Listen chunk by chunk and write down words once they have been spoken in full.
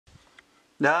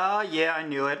Oh, yeah, I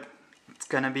knew it. It's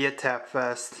gonna be a tap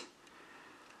fest.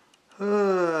 I'm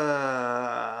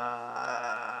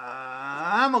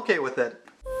okay with it.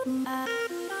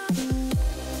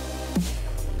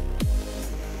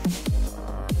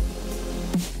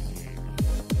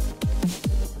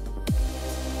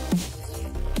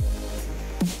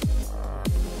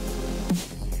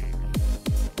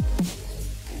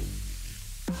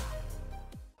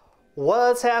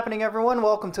 What's happening, everyone?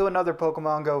 Welcome to another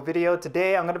Pokemon Go video.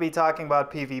 Today I'm going to be talking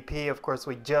about PvP. Of course,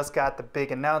 we just got the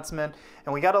big announcement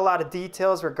and we got a lot of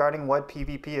details regarding what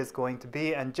PvP is going to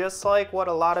be, and just like what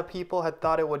a lot of people had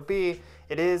thought it would be,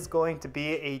 it is going to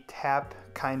be a tap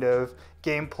kind of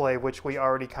gameplay, which we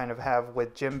already kind of have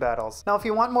with gym battles. Now, if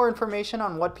you want more information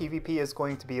on what PvP is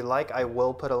going to be like, I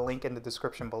will put a link in the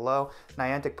description below.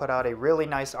 Niantic put out a really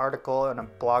nice article and a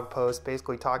blog post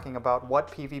basically talking about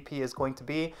what PvP is going to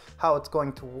be, how it's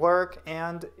going to work,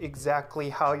 and exactly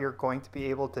how you're going to be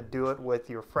able to do it with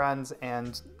your friends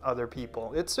and other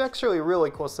people. It's actually a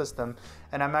really cool system,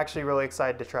 and I'm actually really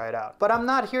excited to try it out. But I'm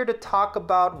not here to talk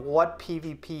about what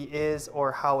PvP is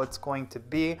or how it's going to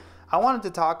be. I wanted to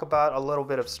talk about a little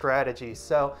bit of strategy.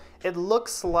 So it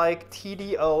looks like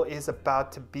TDO is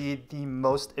about to be the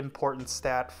most important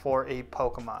stat for a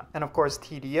Pokemon. And of course,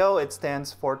 TDO, it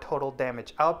stands for total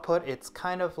damage output. It's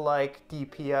kind of like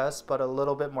DPS, but a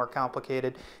little bit more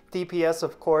complicated. DPS,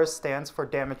 of course, stands for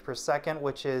damage per second,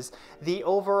 which is the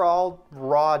overall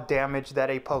raw damage that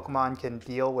a Pokemon can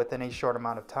deal within a short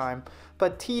amount of time.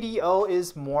 But TDO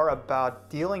is more about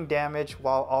dealing damage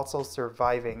while also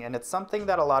surviving, and it's something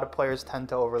that a lot of players tend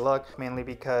to overlook, mainly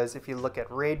because if you look at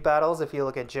raid battles, if you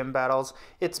look at gym battles,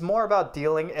 it's more about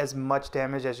dealing as much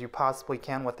damage as you possibly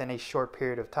can within a short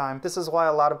period of time. This is why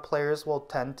a lot of players will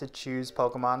tend to choose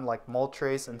Pokemon like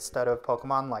Moltres instead of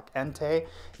Pokemon like Entei.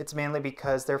 It's mainly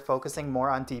because they're focusing more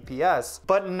on DPS.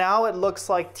 But now it looks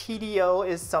like TDO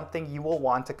is something you will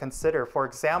want to consider. For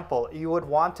example, you would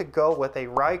want to go with a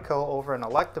Raikou over an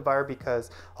Electivire, because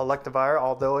Electivire,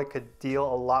 although it could deal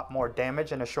a lot more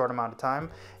damage in a short amount of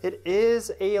time, it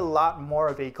is a lot more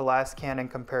of a glass cannon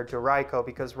compared to Raikou,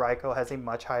 because Raikou has a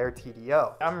much higher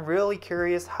TDO. I'm really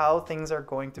curious how things are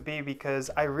going to be, because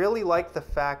I really like the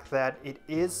fact that it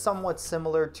is somewhat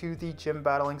similar to the gym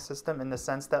battling system in the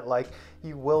sense that like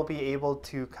you will be able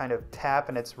to kind of tap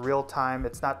and it's real time,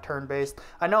 it's not turn-based.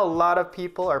 I know a lot of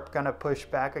people are gonna push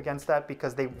back against that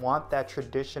because they want that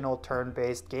traditional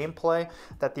turn-based gameplay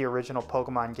that the original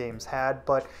Pokemon games had,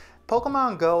 but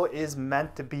Pokemon Go is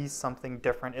meant to be something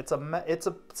different. It's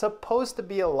supposed to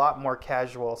be a lot more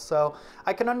casual, so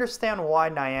I can understand why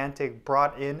Niantic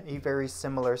brought in a very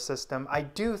similar system. I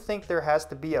do think there has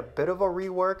to be a bit of a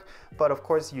rework, but of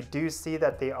course you do see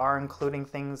that they are including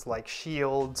things like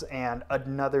shields and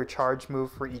another charge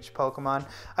move for each Pokemon.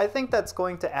 I think that's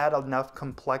going to add enough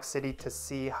complexity to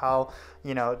see how,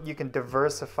 you know, you can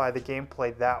diversify the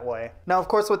gameplay that way. Now, of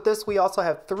course, with this, we also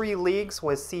have 3 leagues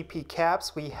with CP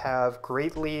caps. We have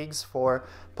Great Leagues for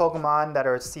Pokemon that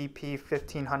are CP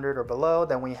 1500 or below.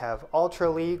 Then we have Ultra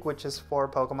League, which is for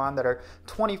Pokemon that are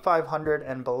 2500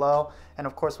 and below. And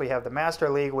of course, we have the Master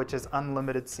League, which is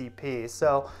unlimited CP.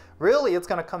 So really, it's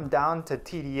going to come down to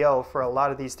TDO for a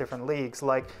lot of these different leagues.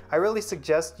 Like, I really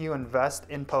suggest you invest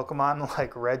in Pokemon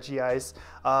like Regice.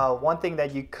 One thing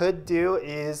that you could do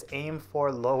is aim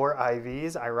for lower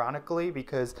IVs, ironically,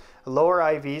 because lower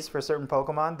IVs for certain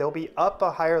Pokemon, they'll be up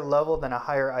a higher level than a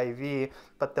higher IV,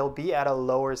 but they'll be at a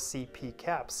lower CP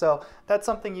cap. So that's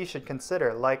something you should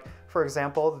consider. Like, for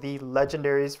example, the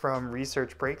legendaries from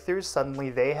Research Breakthroughs, suddenly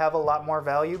they have a lot more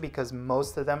value because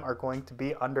most of them are going to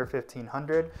be under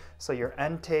 1500. So your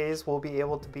Enteis will be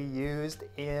able to be used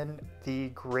in the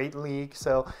Great League.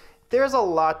 So there's a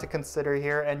lot to consider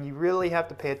here, and you really have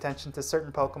to pay attention to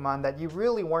certain Pokemon that you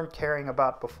really weren't caring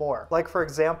about before. Like, for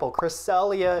example,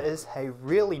 Cresselia is a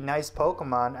really nice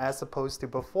Pokemon as opposed to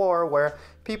before, where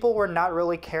people were not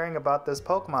really caring about this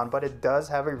Pokemon, but it does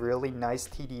have a really nice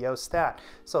TDO stat.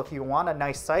 So if you want a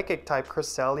nice Psychic type,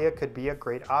 Cresselia could be a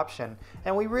great option.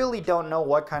 And we really don't know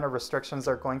what kind of restrictions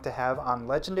they're going to have on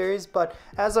legendaries, but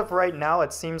as of right now,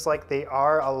 it seems like they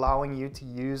are allowing you to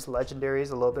use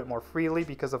legendaries a little bit more freely,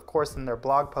 because of course in their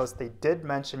blog post they did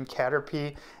mention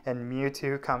Caterpie and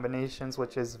Mewtwo combinations,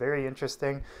 which is very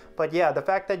interesting. But yeah, the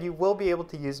fact that you will be able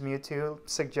to use Mewtwo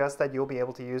suggests that you'll be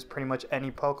able to use pretty much any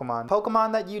Pokemon. Pokemon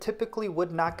Pokemon that you typically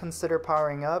would not consider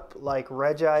powering up, like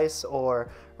Regice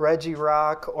or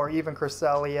Regirock or even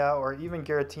Cresselia or even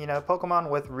Giratina, Pokemon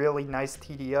with really nice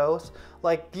TDOs.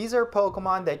 Like, these are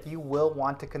Pokemon that you will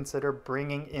want to consider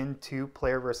bringing into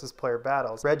player versus player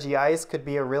battles. Regice could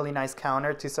be a really nice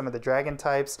counter to some of the dragon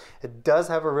types. It does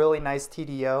have a really nice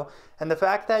TDO. And the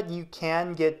fact that you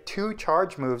can get 2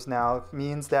 charge moves now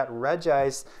means that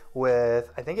Regice with,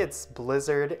 I think it's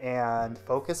Blizzard and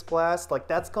Focus Blast, like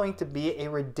that's going to be a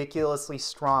ridiculously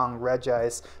strong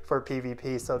Regice for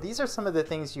PvP. So these are some of the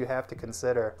things you have to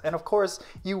consider. And of course,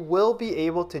 you will be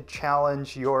able to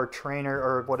challenge your trainer,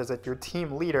 or what is it, your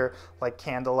team leader, like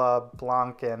Candela,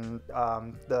 Blanc, and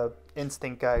the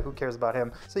Instinct guy, who cares about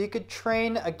him? So you could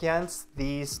train against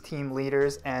these team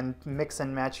leaders and mix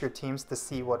and match your teams to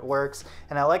see what works.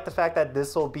 And I like the fact that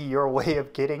this will be your way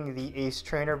of getting the Ace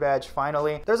Trainer badge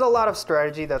finally. There's a lot of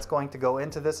strategy that's going to go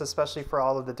into this, especially for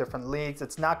all of the different leagues.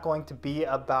 It's not going to be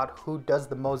about who does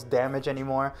the most damage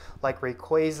anymore. Like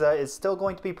Rayquaza is still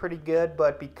going to be pretty good,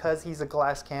 but because he's a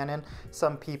glass cannon,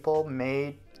 some people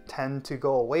may tend to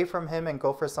go away from him and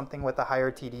go for something with a higher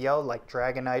TDO like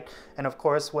Dragonite. And of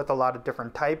course, with a lot of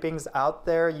different typings out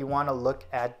there, you want to look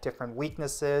at different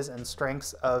weaknesses and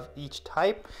strengths of each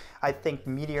type. I think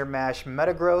Meteor Mash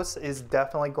Metagross is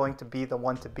definitely going to be the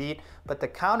one to beat, but to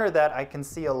counter that, I can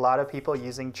see a lot of people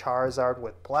using Charizard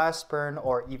with Blast Burn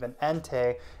or even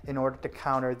Entei in order to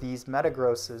counter these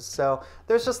Metagrosses. So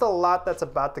there's just a lot that's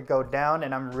about to go down,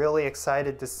 and I'm really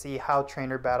excited to see how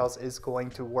Trainer Battles is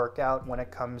going to work out when it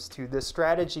comes to the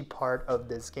strategy part of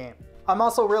this game. I'm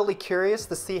also really curious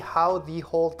to see how the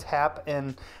whole tap,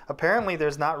 and apparently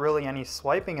there's not really any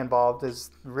swiping involved,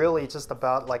 is really just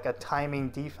about like a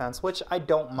timing defense, which I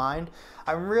don't mind.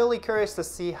 I'm really curious to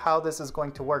see how this is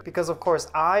going to work because, of course,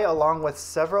 I, along with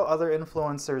several other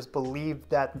influencers, believed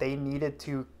that they needed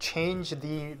to change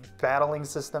the battling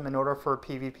system in order for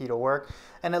PvP to work.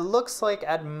 And it looks like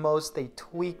at most they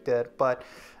tweaked it, but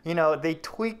you know, they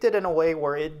tweaked it in a way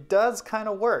where it does kind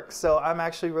of work. So I'm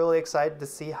actually really excited to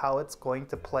see how it's going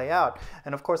to play out.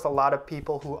 And of course, a lot of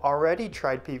people who already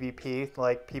tried PvP,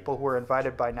 like people who were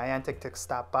invited by Niantic to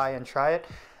stop by and try it,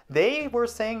 they were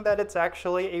saying that it's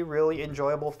actually a really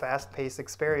enjoyable, fast-paced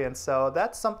experience. So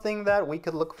that's something that we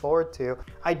could look forward to.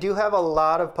 I do have a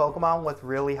lot of Pokemon with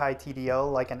really high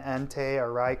TDO, like an Entei, a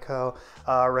Raikou,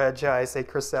 Regice, a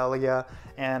Cresselia,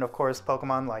 and of course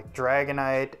Pokemon like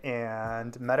Dragonite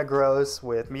and Metagross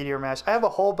with Meteor Mash. I have a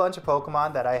whole bunch of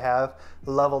Pokemon that I have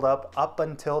leveled up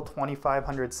until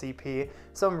 2500 CP.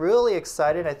 So I'm really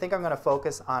excited. I think I'm going to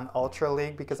focus on Ultra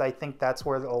League because I think that's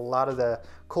where a lot of the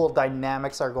cool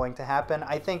dynamics are going to happen.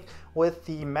 I think with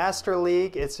the Master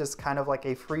League, it's just kind of like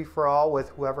a free-for-all with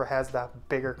whoever has that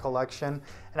bigger collection.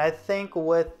 And I think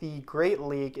with the Great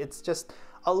League, it's just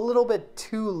a little bit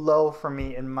too low for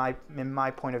me in my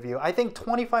point of view. I think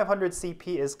 2500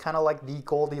 CP is kind of like the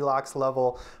Goldilocks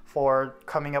level for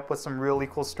coming up with some really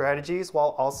cool strategies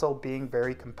while also being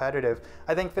very competitive.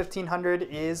 I think 1500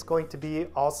 is going to be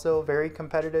also very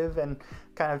competitive and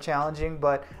kind of challenging,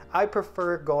 but I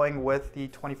prefer going with the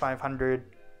 2500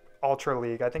 Ultra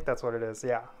League. I think that's what it is,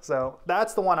 yeah. So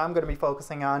that's the one I'm going to be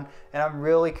focusing on, and I'm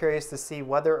really curious to see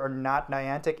whether or not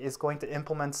Niantic is going to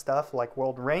implement stuff like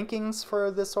world rankings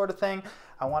for this sort of thing.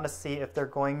 I want to see if they're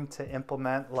going to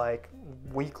implement like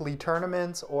weekly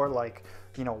tournaments or like,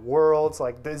 you know, worlds.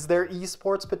 Like, is there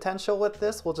esports potential with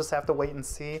this? We'll just have to wait and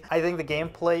see. I think the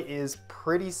gameplay is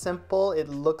pretty simple. It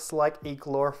looks like a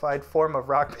glorified form of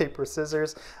rock, paper,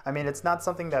 scissors. I mean, it's not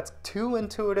something that's too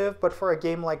intuitive, but for a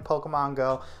game like Pokemon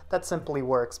Go, that simply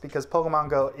works because Pokemon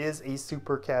Go is a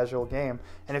super casual game.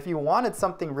 And if you wanted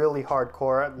something really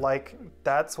hardcore, like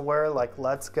that's where like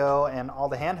Let's Go and all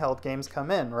the handheld games come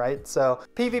in, right? So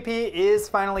PvP is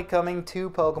finally coming to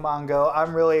Pokemon Go.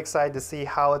 I'm really excited to see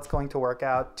how it's going to work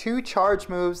out. 2 charge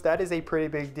moves, that is a pretty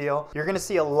big deal. You're going to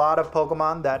see a lot of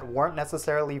Pokemon that weren't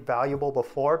necessarily valuable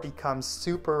before become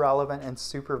super relevant and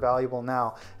super valuable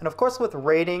now. And of course, with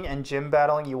raiding and gym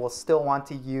battling, you will still want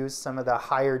to use some of the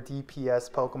higher DPS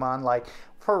Pokemon. Like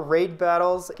for raid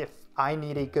battles, if I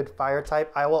need a good fire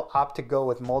type, I will opt to go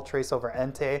with Moltres over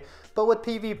Entei. But with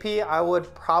PvP, I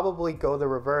would probably go the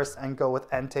reverse and go with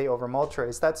Entei over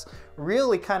Moltres. That's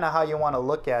really kind of how you want to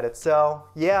look at it. So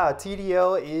yeah,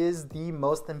 TDO is the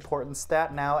most important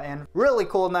stat now, and really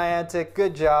cool, Niantic.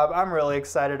 Good job. I'm really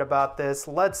excited about this.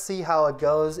 Let's see how it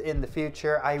goes in the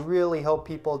future. I really hope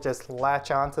people just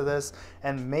latch onto this,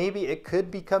 and maybe it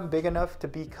could become big enough to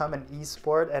become an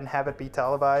esport and have it be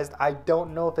televised. I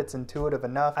don't know if it's intuitive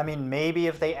enough. I mean, maybe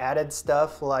if they added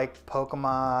stuff like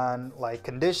Pokemon like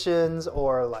conditions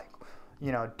or like,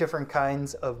 you know, different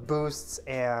kinds of boosts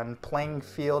and playing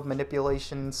field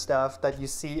manipulation stuff that you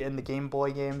see in the Game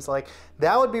Boy games. Like,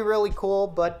 that would be really cool,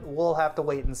 but we'll have to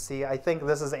wait and see. I think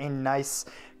this is a nice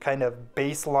kind of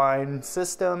baseline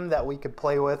system that we could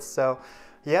play with. So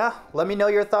yeah, let me know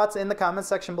your thoughts in the comment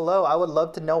section below. I would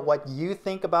love to know what you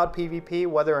think about PvP,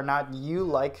 whether or not you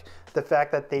like the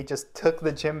fact that they just took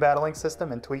the gym battling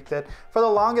system and tweaked it. For the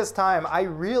longest time, I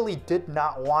really did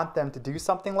not want them to do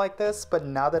something like this, but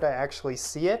now that I actually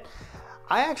see it,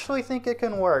 I actually think it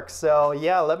can work. So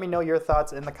yeah, let me know your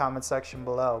thoughts in the comment section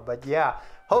below. But yeah,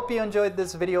 hope you enjoyed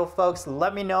this video, folks.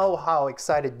 Let me know how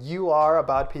excited you are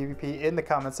about PvP in the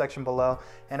comment section below.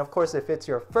 And of course, if it's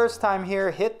your first time here,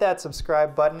 hit that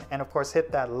subscribe button and of course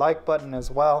hit that like button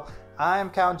as well. I'm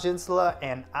Count Jinsla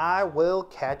and I will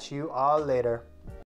catch you all later.